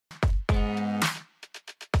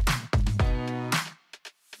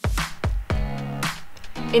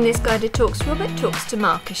In this GYDA Talks, Robert talks to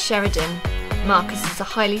Marcus Sheridan. Marcus is a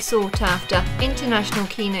highly sought-after international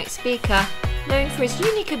keynote speaker known for his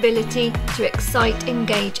unique ability to excite,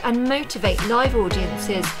 engage and motivate live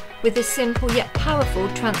audiences with a simple yet powerful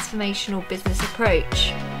transformational business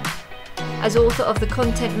approach. As author of the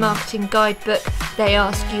content marketing guidebook They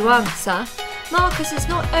Ask You Answer, Marcus has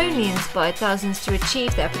not only inspired thousands to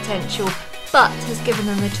achieve their potential, but has given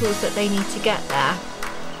them the tools that they need to get there.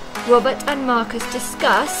 Robert and Marcus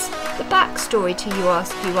discuss the backstory to You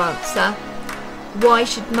Ask You Answer. Why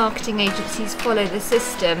should marketing agencies follow the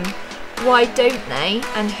system? Why don't they?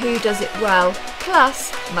 And who does it well?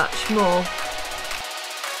 Plus, much more.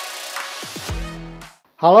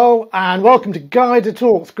 Hello and welcome to GYDA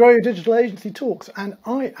Talks, Grow Your Digital Agency Talks, and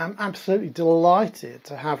I am absolutely delighted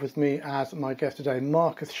to have with me as my guest today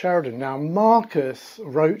Marcus Sheridan. Now Marcus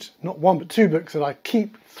wrote not one but two books that I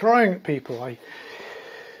keep throwing at people.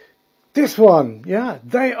 This one,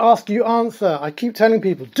 They Ask You Answer. I keep telling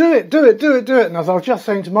people, do it. And as I was just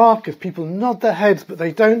saying to Marcus, people nod their heads but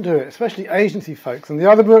they don't do it, especially agency folks. And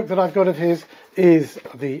the other book that I've got of his is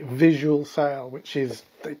The Visual Sale, which is,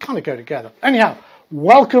 they kind of go together. Anyhow,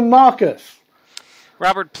 welcome, Marcus.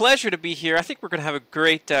 Robert, pleasure to be here. I think we're going to have a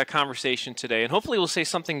great conversation today, and hopefully we'll say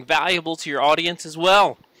something valuable to your audience as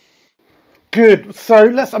well. Good. So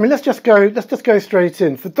let's just go straight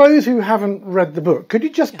in. For those who haven't read the book, could you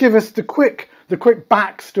just give us the quick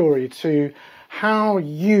backstory to how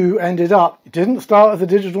you ended up? You didn't start as a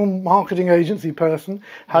digital marketing agency person.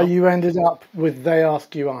 How you ended up with They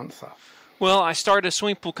Ask You Answer? Well, I started a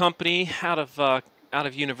swimming pool company out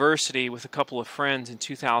of university with a couple of friends in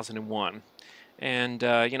 2001. And,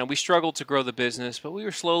 we struggled to grow the business, but we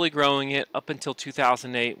were slowly growing it up until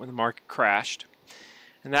 2008 when the market crashed.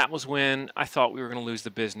 And that was when I thought we were going to lose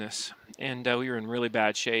the business. And we were in really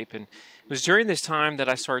bad shape. And it was during this time that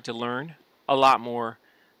I started to learn a lot more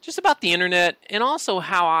just about the internet and also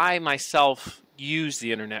how I myself use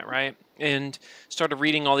the internet, right? And started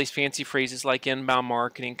reading all these fancy phrases like inbound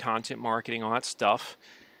marketing, content marketing, all that stuff.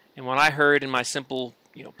 And what I heard in my simple,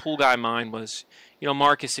 pool guy mind was,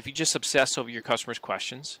 Marcus, if you just obsess over your customers'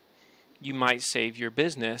 questions, you might save your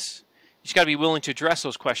business. You just got to be willing to address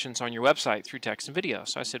those questions on your website through text and video.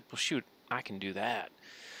 So I said, well, shoot, I can do that.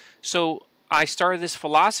 So I started this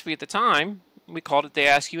philosophy at the time. We called it They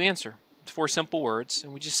Ask You Answer. It's 4 simple words.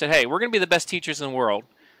 And we just said, hey, we're going to be the best teachers in the world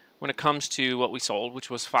when it comes to what we sold,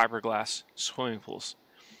 which was fiberglass swimming pools.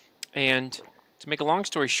 And to make a long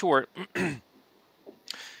story short,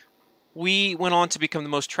 we went on to become the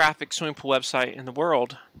most trafficked swimming pool website in the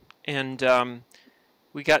world. And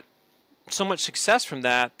we got so much success from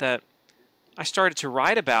that I started to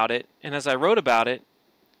write about it. And as I wrote about it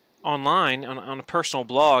online on a personal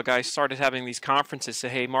blog, I started having these conferences say,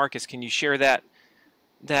 hey, Marcus, can you share that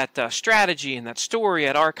strategy and that story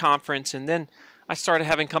at our conference? And then I started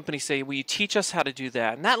having companies say, will you teach us how to do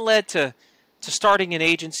that? And that led to starting an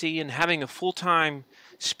agency and having a full-time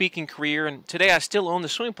speaking career. And today I still own the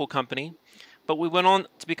swimming pool company, but we went on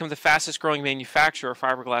to become the fastest growing manufacturer of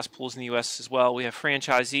fiberglass pools in the U.S. as well. We have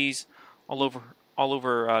franchisees all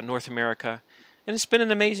over North America. And it's been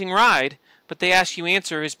an amazing ride, but They Ask You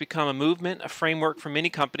Answer has become a movement, a framework for many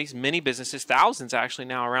companies, many businesses, thousands actually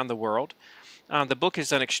now around the world. The book has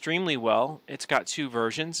done extremely well. It's got 2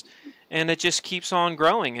 versions, and it just keeps on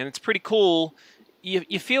growing, and it's pretty cool.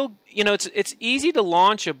 You feel, it's easy to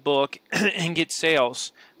launch a book and get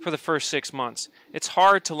sales for the first 6 months. It's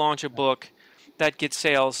hard to launch a book that gets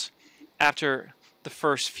sales after the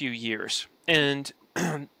first few years. And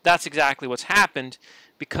that's exactly what's happened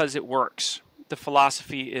because it works. The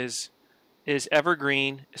philosophy is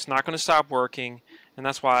evergreen. It's not going to stop working, and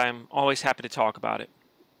that's why I'm always happy to talk about it.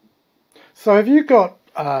 So have you got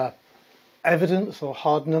evidence or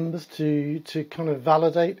hard numbers to kind of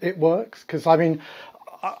validate it works? Because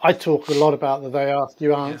I talk a lot about the They Ask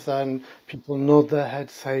You Answer, and people nod their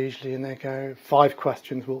heads sagely and they go, 5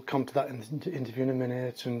 questions, we'll come to that in the interview in a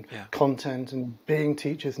minute, and content and being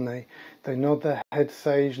teachers, and they nod their heads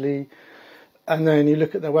sagely. And then you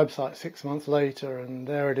look at their website 6 months later, and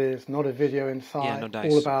there it is, not a video in sight,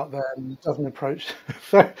 all about them, doesn't approach.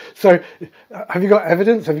 So have you got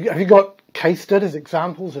evidence? Have you got case studies,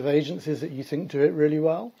 examples of agencies that you think do it really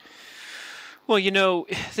well? Well,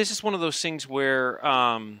 this is one of those things where,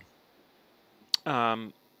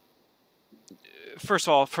 first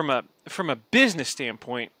of all, from a business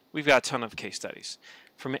standpoint, we've got a ton of case studies.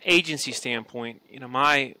 From an agency standpoint,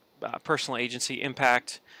 my personal agency,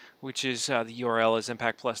 Impact, which is the URL is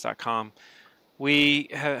impactplus.com. We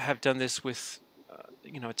have done this with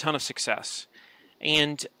a ton of success,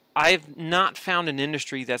 and I've not found an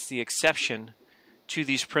industry that's the exception to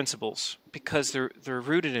these principles because they're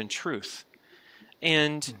rooted in truth.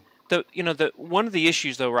 And one of the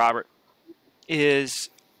issues, though, Robert, is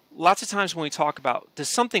lots of times when we talk about does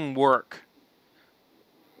something work,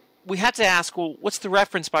 we have to ask, well, what's the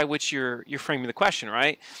reference by which you're framing the question,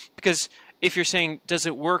 right? Because if you're saying, does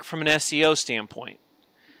it work from an SEO standpoint?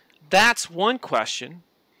 That's one question.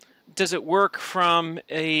 Does it work from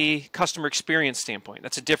a customer experience standpoint?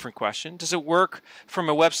 That's a different question. Does it work from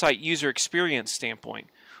a website user experience standpoint,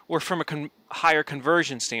 or from a higher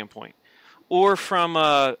conversion standpoint, or from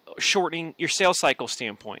a shortening your sales cycle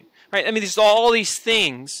standpoint, right? I mean, there's all these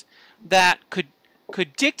things that could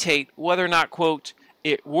dictate whether or not, quote,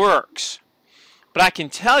 it works. But I can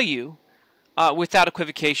tell you without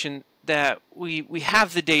equivocation that we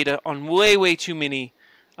have the data on way too many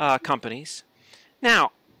companies.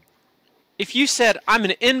 Now, if you said, I'm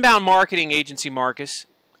an inbound marketing agency, Marcus,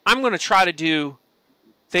 I'm going to try to do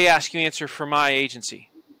They Ask You Answer for my agency.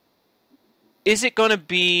 Is it going to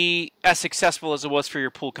be as successful as it was for your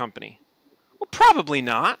pool company? Well, probably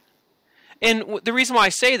not. And the reason why I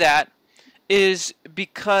say that is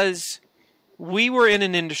because we were in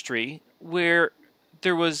an industry where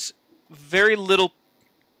there was very little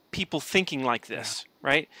people thinking like this,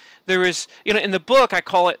 right? There was, in the book, I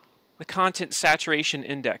call it the Content Saturation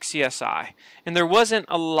Index, CSI. And there wasn't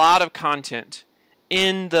a lot of content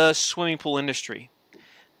in the swimming pool industry.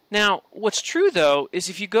 Now, what's true, though, is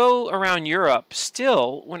if you go around Europe,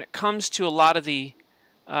 still, when it comes to a lot of the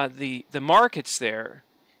markets there,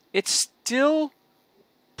 it's still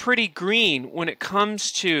pretty green when it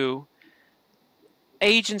comes to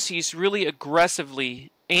agencies really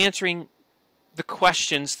aggressively answering the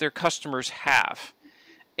questions their customers have.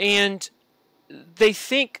 And they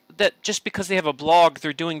think that just because they have a blog,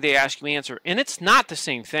 they're doing They Ask You Answer. And it's not the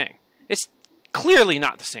same thing. It's clearly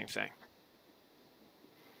not the same thing.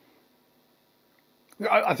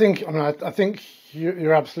 I think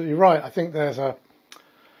you're absolutely right. I think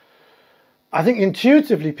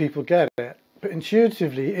intuitively people get it, but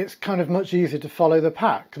intuitively it's kind of much easier to follow the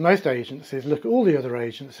pack. Most agencies look at all the other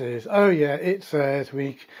agencies. Oh yeah, it says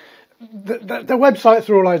the websites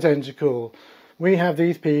are all identical. We have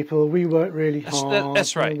these people. We work really hard.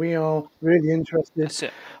 That's right. We are really interested. That's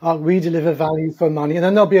it. We deliver value for money. And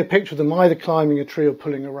then there'll be a picture of them either climbing a tree or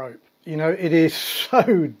pulling a rope. It is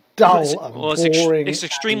so dull and boring. It's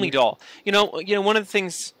extremely dull. One of the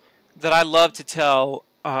things that I love to tell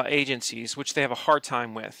agencies, which they have a hard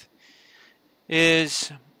time with,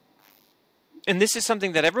 is, and this is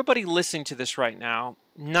something that everybody listening to this right now,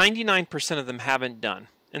 99% of them haven't done,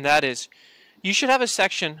 and that is, you should have a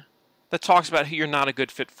section that talks about who you're not a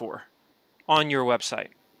good fit for on your website.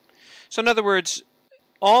 So in other words,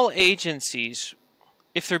 all agencies,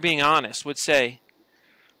 if they're being honest, would say,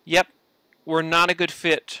 yep, we're not a good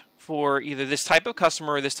fit for either this type of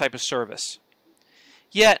customer or this type of service.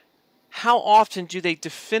 Yet, how often do they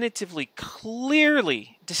definitively,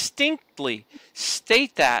 clearly, distinctly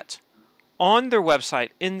state that on their website,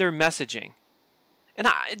 in their messaging? And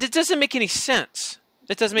it doesn't make any sense.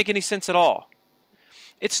 It doesn't make any sense at all.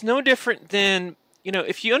 It's no different than,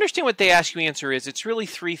 if you understand what They Ask You Answer is, it's really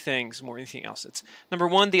three things more than anything else. It's, number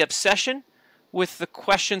one, the obsession with the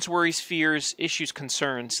questions, worries, fears, issues,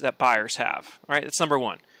 concerns that buyers have. All right, that's number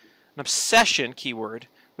one. An obsession, keyword,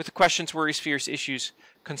 with the questions, worries, fears, issues,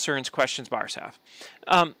 concerns, questions buyers have.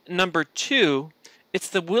 Number two, it's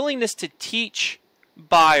the willingness to teach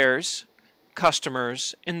buyers,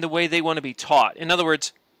 customers, in the way they want to be taught. In other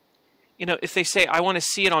words, if they say, I want to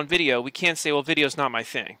see it on video, we can't say, well, video's not my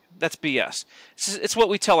thing. That's BS. It's what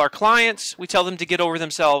we tell our clients. We tell them to get over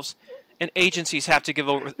themselves, and agencies have to get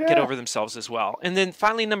over themselves as well. And then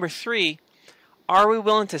finally, number three, are we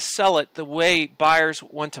willing to sell it the way buyers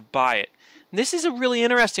want to buy it? And this is a really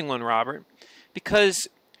interesting one, Robert, because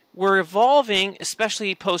we're evolving,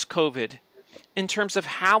 especially post-COVID, in terms of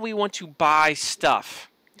how we want to buy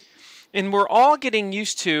stuff. And we're all getting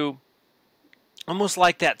used to almost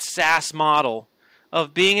like that SaaS model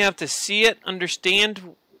of being able to see it,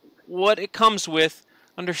 understand what it comes with,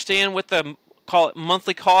 understand what the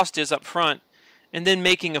monthly cost is up front, and then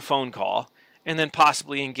making a phone call, and then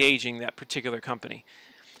possibly engaging that particular company.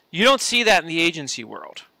 You don't see that in the agency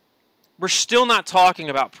world. We're still not talking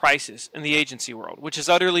about prices in the agency world, which is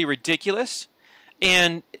utterly ridiculous.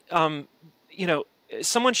 And,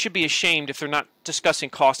 someone should be ashamed if they're not discussing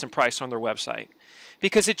cost and price on their website,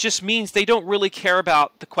 because it just means they don't really care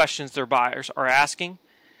about the questions their buyers are asking,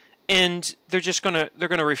 and they're going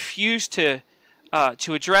to refuse to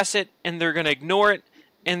address it, and they're going to ignore it,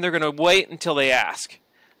 and they're going to wait until they ask.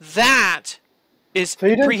 That is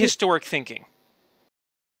prehistoric thinking.